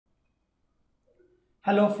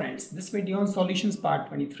Hello friends, this video on solutions part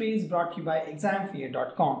 23 is brought to you by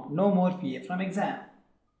examfear.com. No more fear from exam.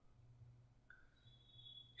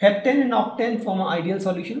 Heptane and octane form an ideal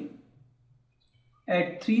solution.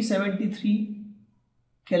 At 373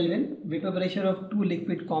 Kelvin, vapor pressure of two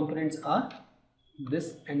liquid components are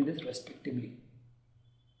this and this respectively.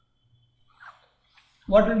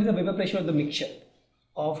 What will be the vapor pressure of the mixture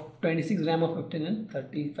of 26 gram of heptane and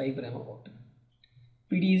 35 gram of octane?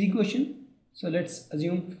 Pretty easy question. So let's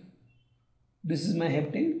assume this is my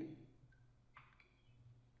heptane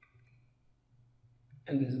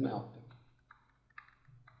and this is my octane.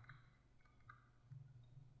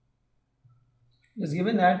 It is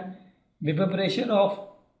given that vapor pressure of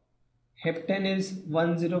heptane is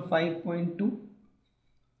 105.2.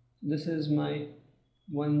 This is my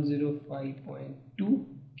 105.2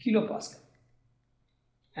 kilopascal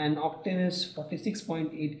and octane is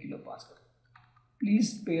 46.8 kilopascal.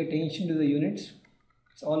 Please pay attention to the units.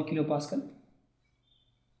 It's all kilopascal.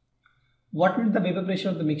 What will be the vapor pressure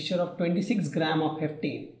of the mixture of 26 gram of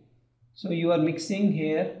heptane? So you are mixing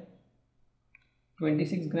here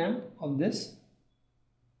 26 gram of this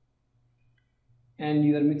and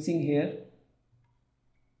you are mixing here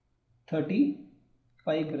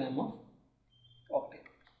 35 gram of octane.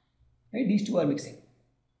 Right? These two are mixing.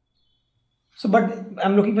 So but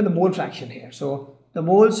I'm looking for the mole fraction here. So the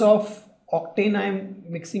moles of octane I am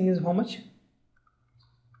mixing is how much?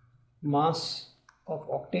 Mass of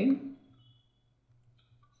octane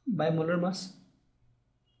by molar mass.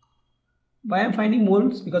 Why I am finding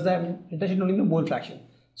moles? Because I am interested only in the mole fraction.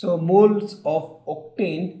 So moles of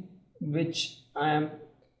octane which I am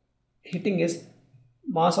hitting is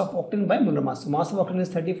mass of octane by molar mass. So mass of octane is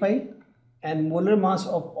 35 and molar mass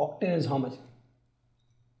of octane is how much?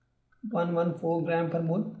 114 gram per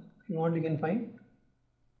mole. If you want you can find.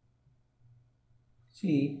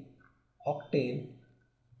 See, octane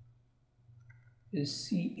is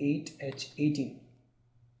C8H18.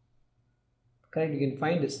 Correct, you can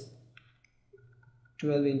find this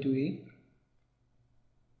 12 into 8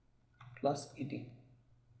 plus 18.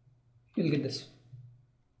 You will get this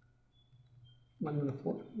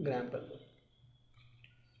 114 gram per mole.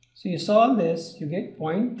 So you solve this, you get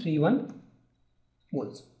 0.31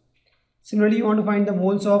 moles. Similarly, you want to find the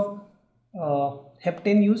moles of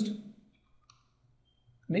heptane used.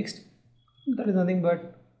 Mixed, that is nothing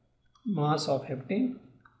but mass of heptane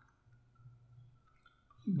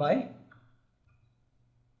by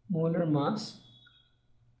molar mass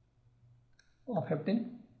of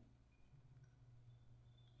heptane.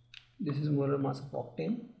 This is molar mass of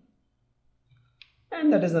octane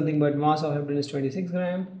and that is nothing but mass of heptane is 26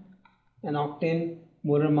 gram and octane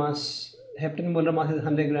molar mass, heptane molar mass is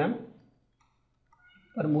 100 gram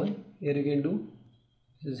per mole. Here you can do,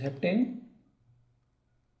 this is heptane.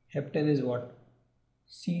 Heptane is what?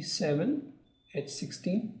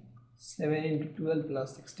 C7H16, 7 into 12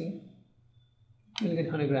 plus 16. You will get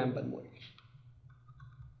 100 gram per mole.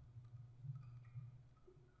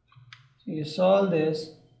 So you solve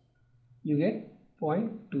this, you get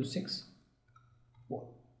 0.26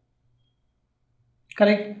 mole.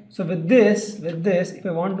 Correct? So with this, if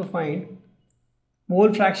I want to find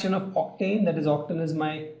mole fraction of octane, that is octane is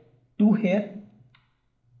my 2 here,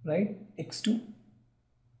 right? X2.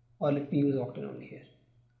 Or let me use octane only here,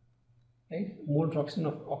 right? Mole fraction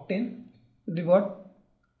of octane will be what?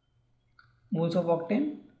 Moles of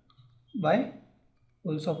octane by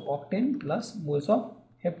moles of octane plus moles of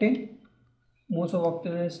heptane. Moles of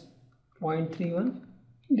octane is 0.31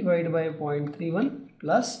 divided by 0.31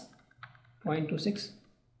 plus 0.26.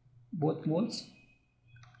 Both moles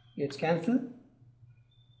gets cancelled.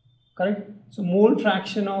 Correct? So mole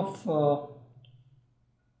fraction of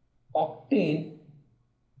octane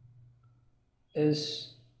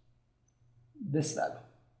is this value,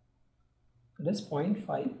 that is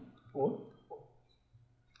 0.544.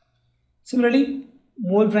 Similarly,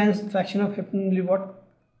 mole fraction of heptane will be what?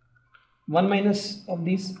 1 minus of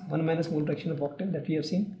these, 1 minus mole fraction of octane that we have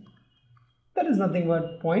seen, that is nothing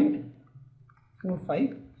but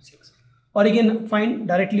 0.456. Or you can find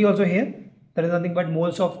directly also here, that is nothing but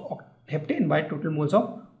moles of heptane by total moles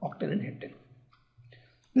of octane and heptane.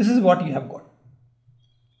 This is what you have got.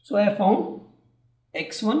 So I have found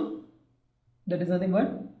X1, that is nothing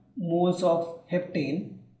but moles of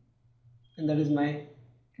heptane and that is my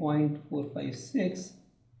 0.456,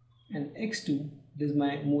 and X2, this is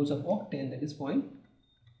my moles of octane, that is 0.5.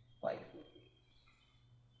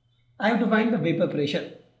 I have to find the vapor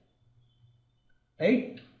pressure,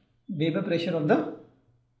 right? Vapor pressure of the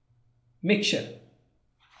mixture.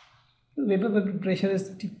 The vapor pressure is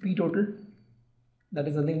P total, that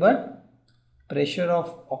is nothing but pressure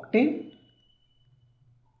of octane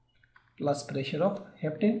plus pressure of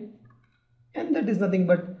heptane, and that is nothing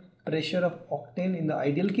but pressure of octane in the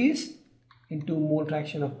ideal case into mole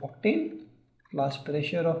fraction of octane plus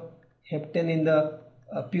pressure of heptane in the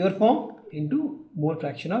pure form into mole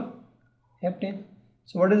fraction of heptane.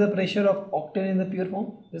 So what is the pressure of octane in the pure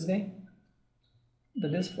form? This guy,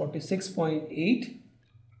 that is 46.8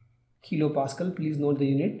 kilopascal, please note the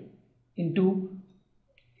unit, into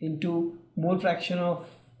mole fraction of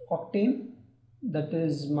octane, that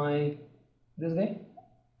is my this guy,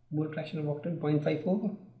 mole fraction of octane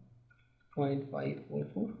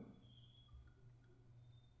 0.544,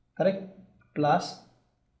 correct, plus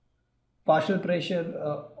partial pressure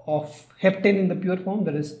of heptane in the pure form,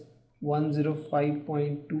 that is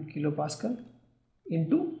 105.2 kilopascal,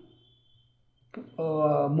 into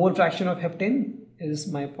mole fraction of heptane is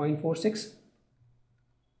my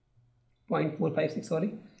 0.456,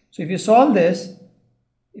 sorry. So if you solve this,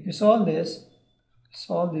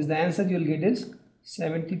 the answer you will get is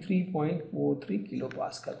 73.43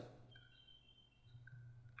 kilopascal,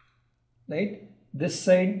 right? This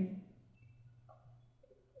side,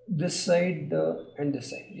 and this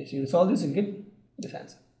side. Yes, you will solve this, you will get this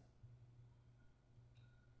answer.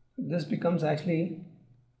 This becomes actually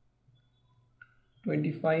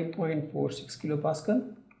 25.46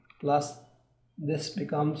 kilopascal plus this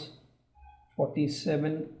becomes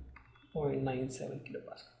 47.97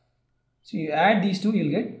 kilopascal. So you add these two, you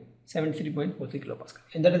will get 73.43 kilopascal,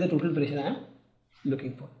 and that is the total pressure I am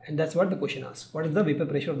looking for, and that's what the question asks. What is the vapor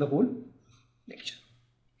pressure of the whole lecture?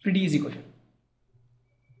 Pretty easy question.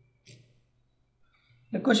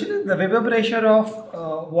 The question is, the vapor pressure of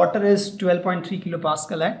water is 12.3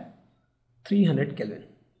 kilopascal at 300 Kelvin.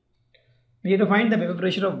 We have to find the vapor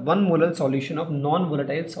pressure of 1 molar solution of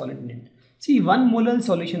non-volatile solid in it. See, 1 molar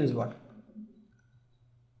solution is what?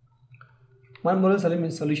 1 molar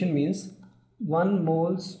solution means 1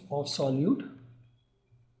 moles of solute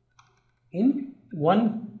in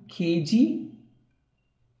 1 kg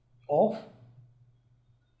of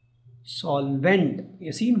solvent.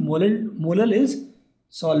 You see, molar is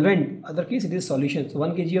solvent, other case it is solution. So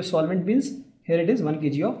 1 kg of solvent means here it is 1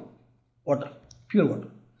 kg of water, pure water.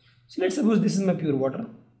 So let's suppose this is my pure water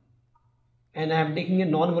and I am taking a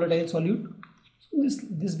non-volatile solute. So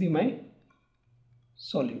this be my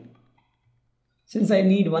solute. Since I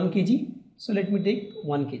need 1 kg, so let me take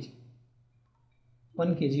 1 kg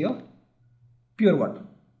of pure water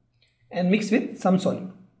and mix with some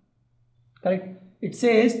solute, correct? It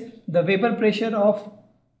says the vapor pressure of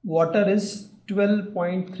water is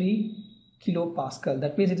 12.3 kilopascal.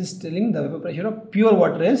 That means it is telling the vapor pressure of pure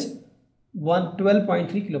water is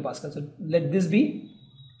 12.3 kilopascal. So let this be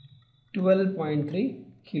 12.3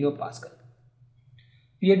 kilopascal.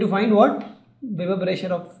 We have to find what? Vapor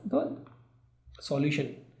pressure of the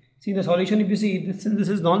solution. See, the solution, if you see this, since this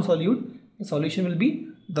is non-solute, the solution will be,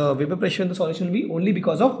 the vapor pressure in the solution will be only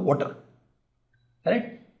because of water,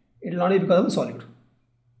 correct? It will not be because of the solute.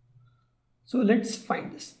 So let's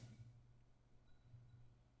find this.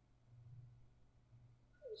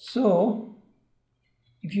 So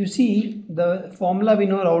if you see the formula, we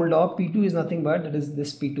know Raoult law, P2 is nothing but, that is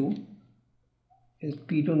this P2 is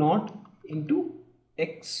P2 naught into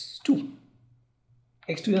X2.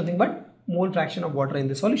 X2 is nothing but mole fraction of water in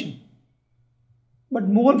the solution. But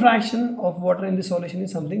mole fraction of water in the solution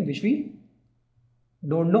is something which we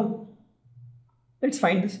don't know. Let's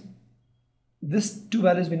find this. This two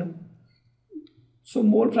values we know. So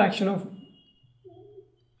mole fraction of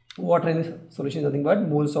water in the solution is nothing but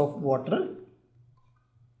moles of water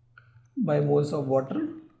by moles of water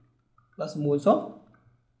plus moles of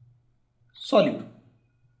solute,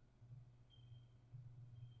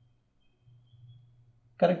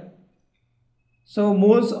 correct? So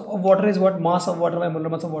moles of water is what? Mass of water by molar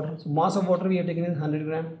mass of water. So mass of water we have taken is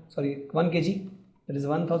 1 kg, that is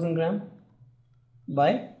 1000 gram,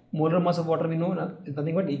 by molar mass of water we know is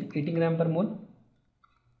nothing but 18 gram per mole.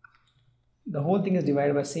 The whole thing is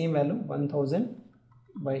divided by same value, 1000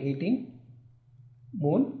 by 18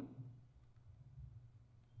 mole,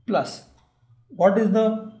 plus what is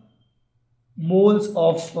the moles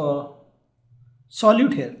of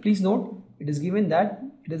solute here? Please note, it is given that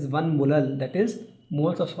it is 1 molar, that is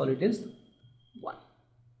moles of solute is 1.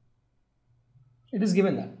 It is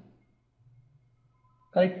given that,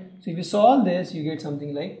 correct? So if you solve this, you get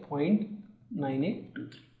something like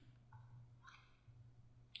 0.9823.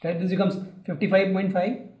 Correct? This becomes 55.5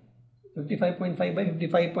 by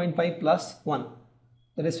 55.5 plus 1,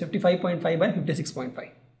 that is 55.5 by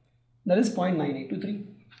 56.5, that is 0.9823.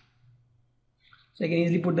 So I can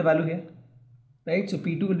easily put the value here, right? So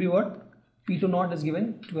P2 will be what? P2 naught is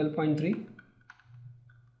given 12.3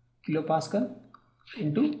 kilopascal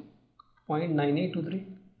into 0.9823.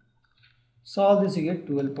 Solve this, you get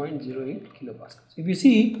 12.08 kilopascal. So if you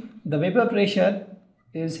see, the vapor pressure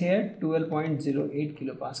is here 12.08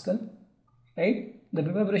 kilopascal, right? The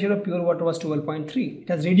vapor pressure of pure water was 12.3. It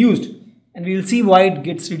has reduced, and we will see why it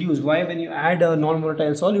gets reduced. Why, when you add a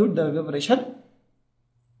non-volatile solute, the vapor pressure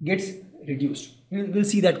gets reduced. We'll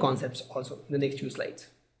see that concepts also in the next few slides.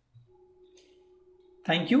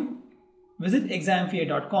 Thank you. Visit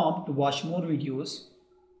examfear.com to watch more videos,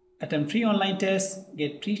 attempt free online tests,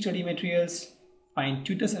 get free study materials, find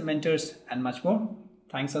tutors and mentors, and much more.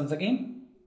 Thanks once again.